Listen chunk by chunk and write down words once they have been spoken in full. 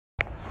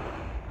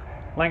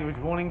Language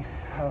warning.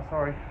 Oh,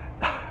 sorry.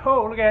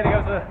 Oh, look out, he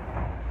goes to...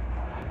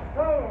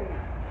 Oh!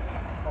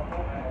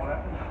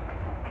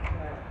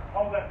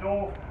 Hold that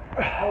door.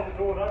 Hold the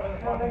door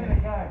open. How big did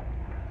it go?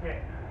 Yeah.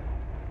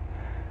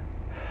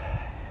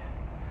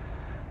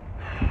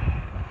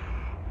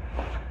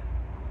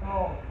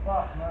 Oh,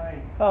 fuck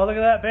me. Oh, look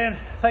at that, Ben.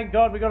 Thank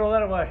God we got all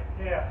that away.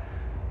 Yeah.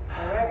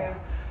 I reckon.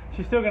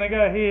 She's still going to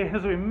go here.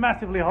 This will be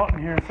massively hot in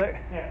here in a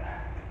sec.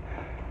 Yeah.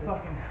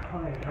 Fucking, I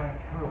need a drink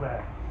real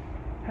bad.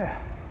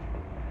 Yeah.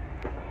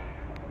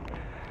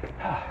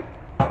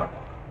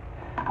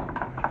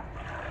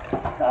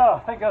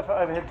 Oh, thank God for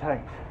overhead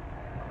tanks.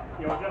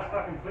 Yeah, I just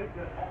fucking flipped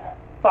it.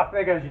 Fuck,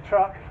 there goes your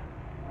truck.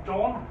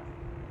 Dawn?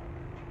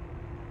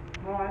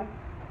 Mine?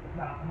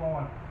 Nah,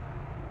 mine.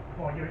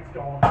 Oh, yeah, it's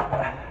gone. The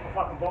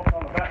fucking box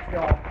on the back's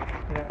gone.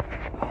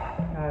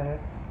 Yeah.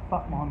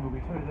 Fuck, mine will be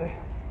too there.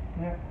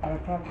 Yeah, no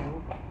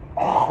trouble.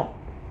 Oh.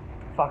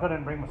 Fuck, I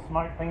didn't bring my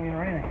smoke thing in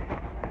or anything.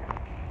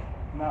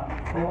 No.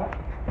 What?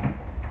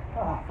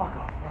 Oh, fuck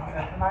off.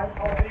 Right. Mate,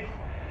 hold this.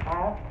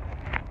 Oh.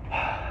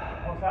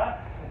 What's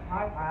that? It's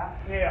smoke, mate.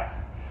 Yeah.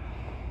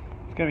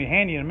 It's going to be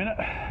handy in a minute.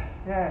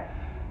 Yeah.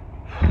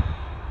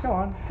 Go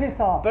on, piss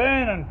off.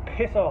 Burn and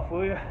piss off,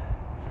 will you?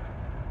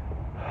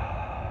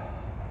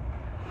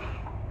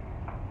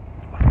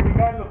 Can you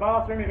go to the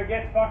bathroom if it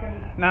gets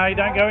fucking... No, you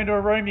don't go into a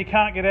room you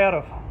can't get out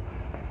of.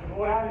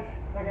 Look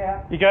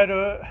out. You go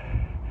to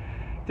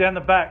down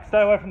the back.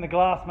 Stay away from the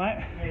glass,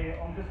 mate.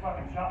 Yeah, I'm just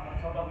fucking shutting it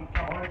so it doesn't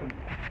come open.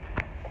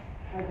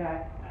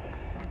 Okay.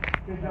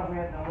 Good job we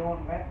had another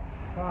one back.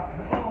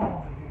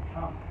 Oh, you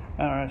cunt.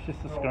 Alright, it's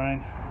just the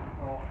screen.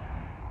 Oh.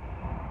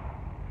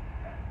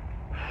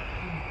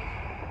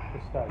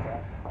 Just stay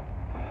back.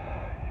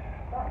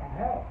 Fucking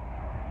hell.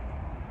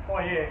 Oh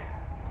yeah.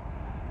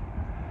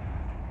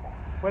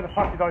 Where the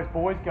fuck did those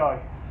boys go?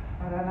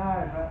 I don't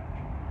know, but...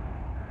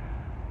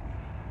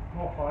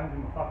 My phone's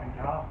in the fucking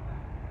car.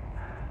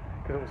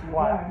 Because it was Your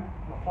flat. phone?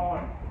 My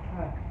phone.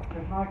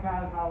 Because my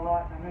car's no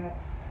light in a minute.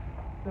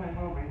 Soon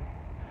will be.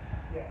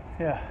 Yeah.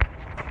 Yeah.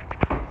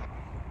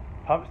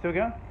 Pump still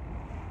going?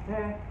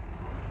 Yeah.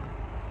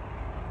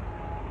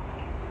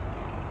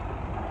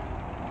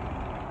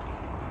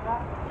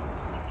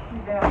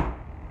 She's out.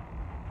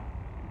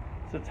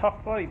 It's a tough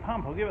bloody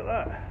pump, I'll give it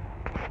that.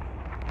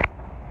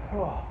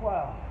 Oh,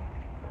 wow.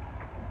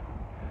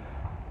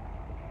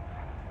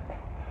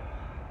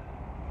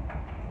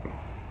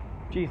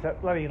 Geez,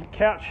 that bloody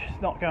couch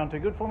is not going too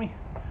good for me.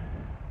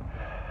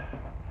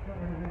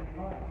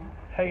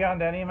 How you going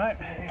down here, mate?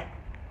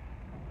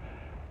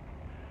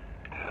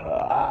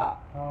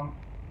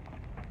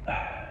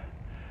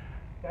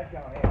 That's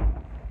going out.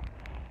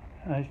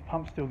 And his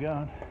pump's still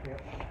going.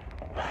 Yep.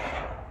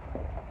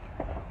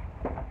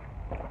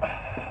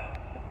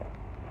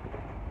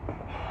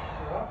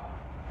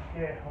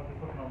 Yeah, I was just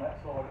looking on that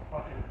side. It's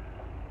fucking...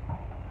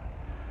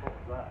 What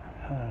was that?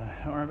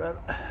 Don't worry about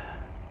it.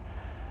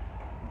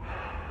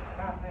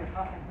 Can't see a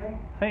fucking thing.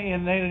 I think you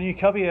need a new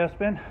cubby house,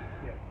 Ben.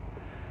 Yeah.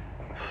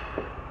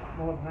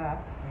 More than that.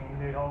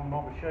 You need a whole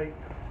mob of sheep.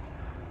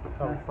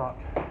 Holy fuck.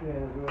 Yeah, they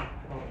will.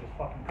 Oh, just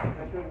fucking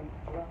They're doing it.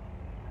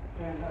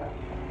 Yeah, no.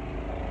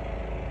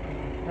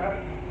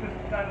 Just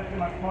don't let too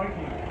much smoke in.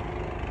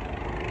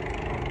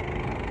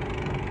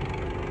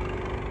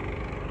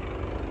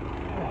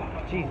 Oh,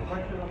 Jesus.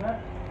 Pressure on that.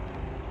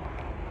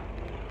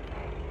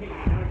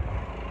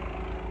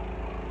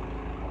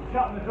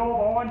 Shutting the door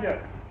behind you.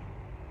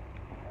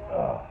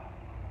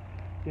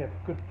 Yeah,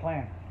 good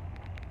plan.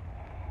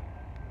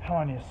 Come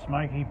on, you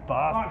smoky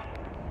bastard.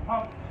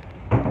 Pump.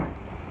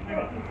 No,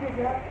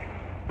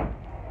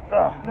 No,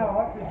 I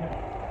think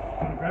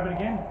want to grab it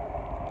again?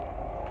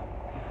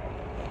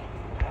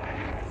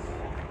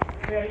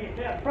 Yeah, you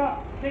down front.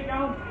 Keep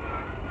going.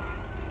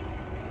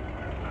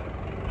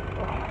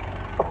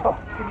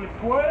 Can you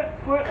squirt it?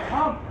 Squirt the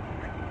pump.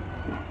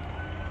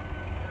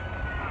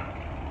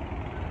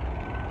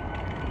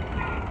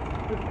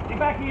 Get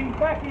back in,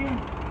 back in,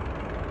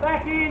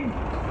 back in,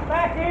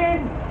 back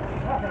in.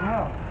 Fucking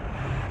hell.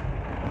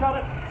 Shut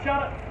it,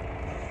 shut it.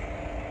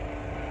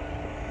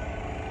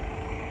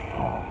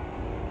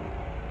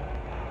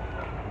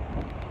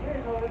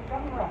 Here's all this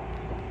camera.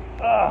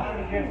 Ah.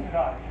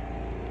 Yesterday.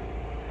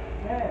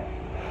 Yeah.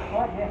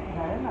 Like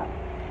yesterday, isn't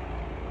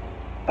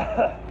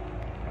it?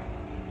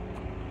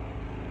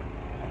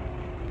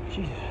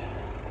 Jesus.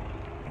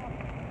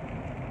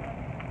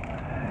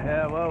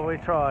 Yeah, well, we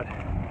tried.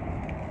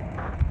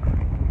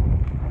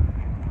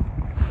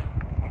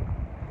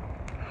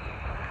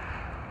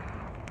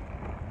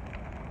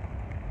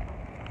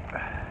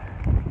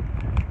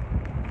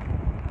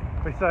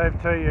 We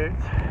saved 2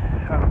 utes.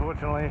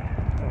 Unfortunately,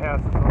 the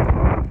house is on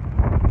fire.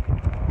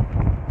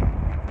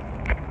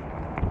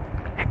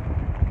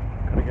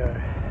 Gotta go.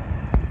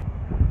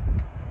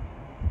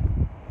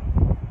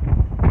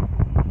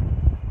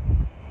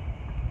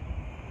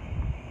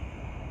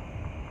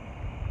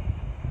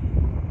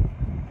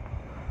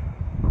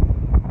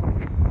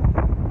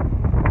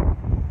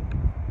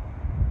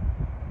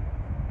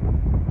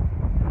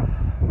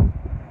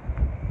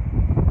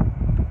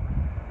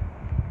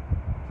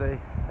 see,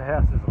 the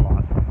house is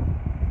alive.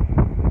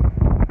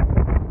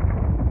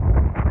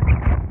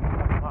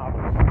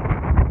 Marvels.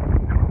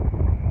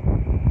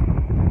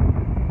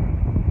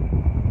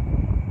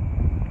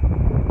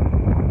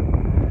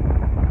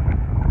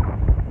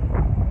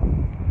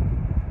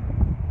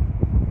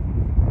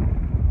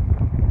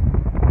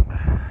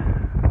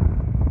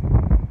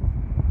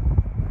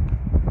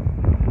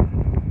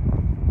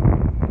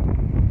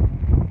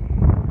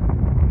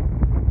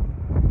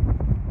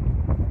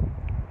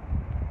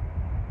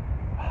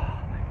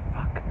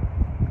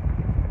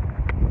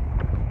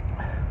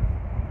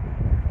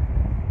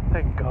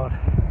 Thank God.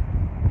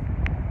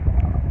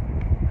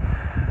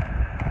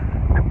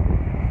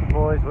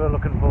 Boys we're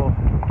looking for.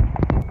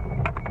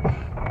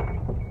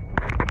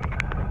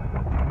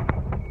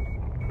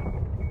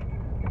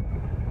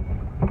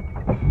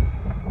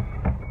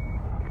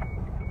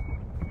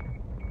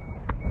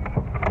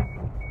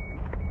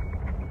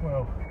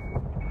 Well,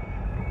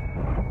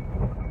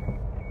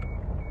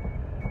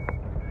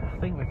 I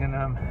think we can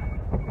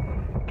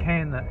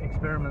can that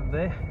experiment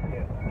there.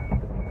 Yeah.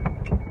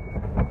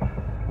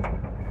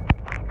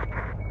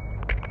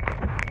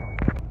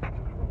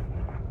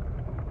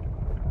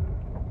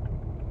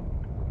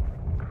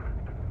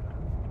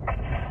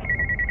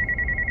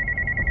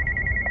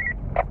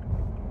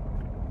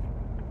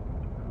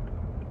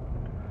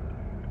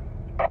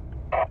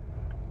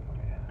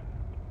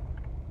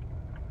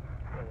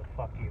 Where the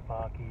fuck you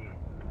park here?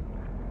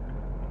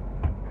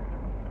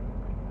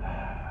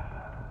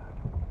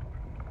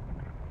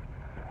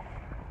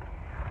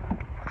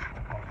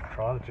 I'll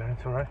try the journey,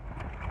 it's alright.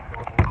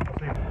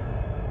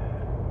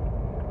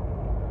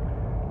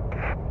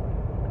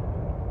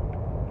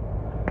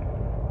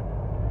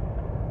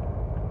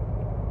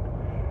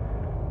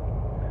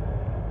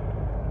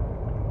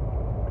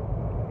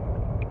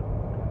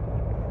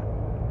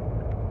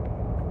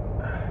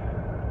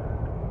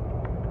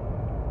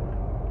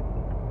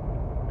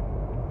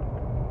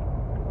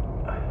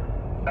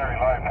 Very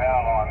low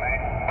power line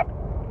there.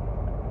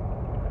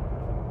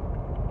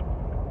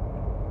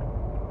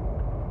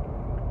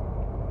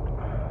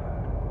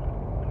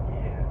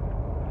 Yeah.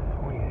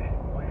 Oh yeah.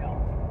 Wow.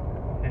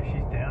 Yeah,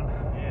 she's down.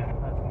 Yeah,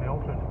 that's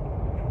melted.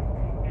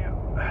 Yeah.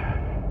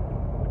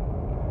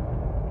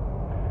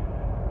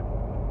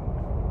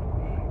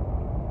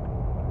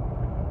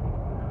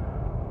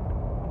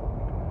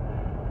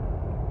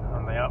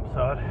 On the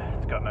upside,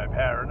 it's got no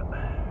power in it.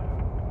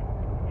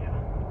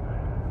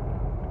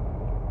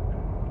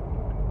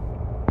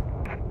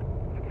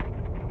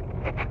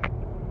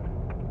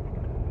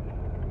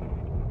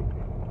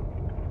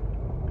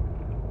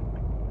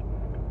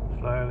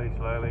 Slowly,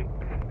 slowly.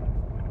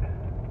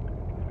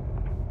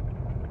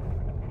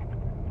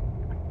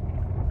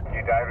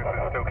 You Davis is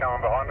still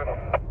coming behind us?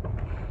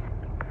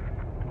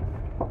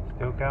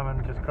 Still coming,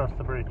 just crossed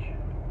the bridge.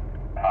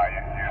 Oh,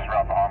 you're just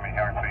right behind me. I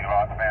can see your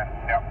lights now.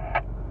 Yep.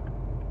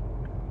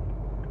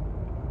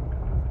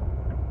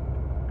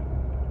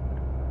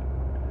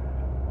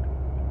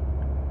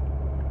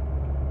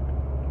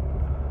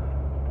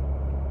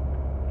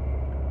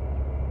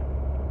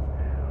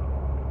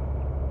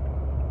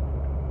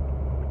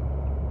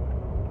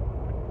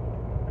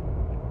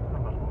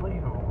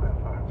 Unbelievable how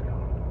far it's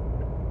gone.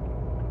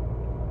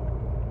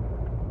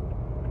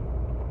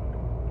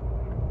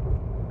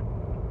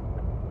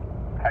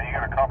 Are you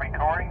going to copy,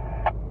 Corey?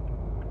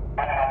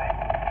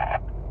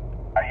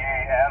 Are you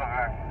out of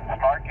the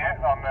smoke yet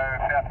on the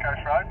South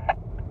Coast Road?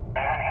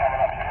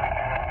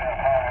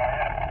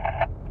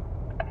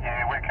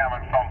 Yeah, we're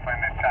coming from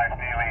Flinders Chase,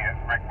 nearly at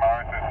Rick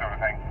Morris's sort of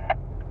thing.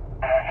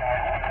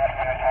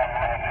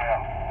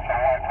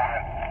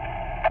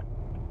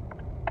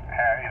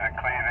 How is it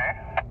clear there?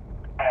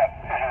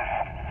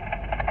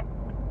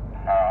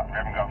 We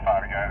haven't got far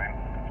to go then.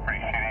 It's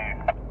pretty shit here.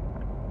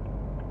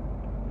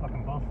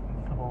 Fucking boss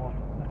survived.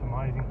 That's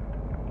amazing.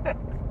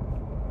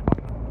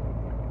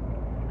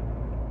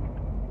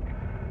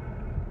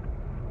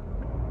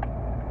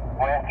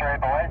 We're through,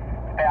 boys.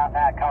 Out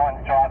at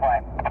Cohen's driveway.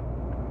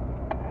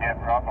 Yep,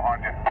 right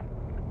behind you.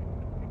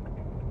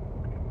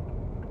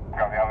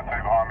 Got the other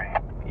two behind me.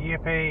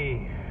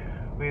 Yippee!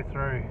 We're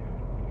through.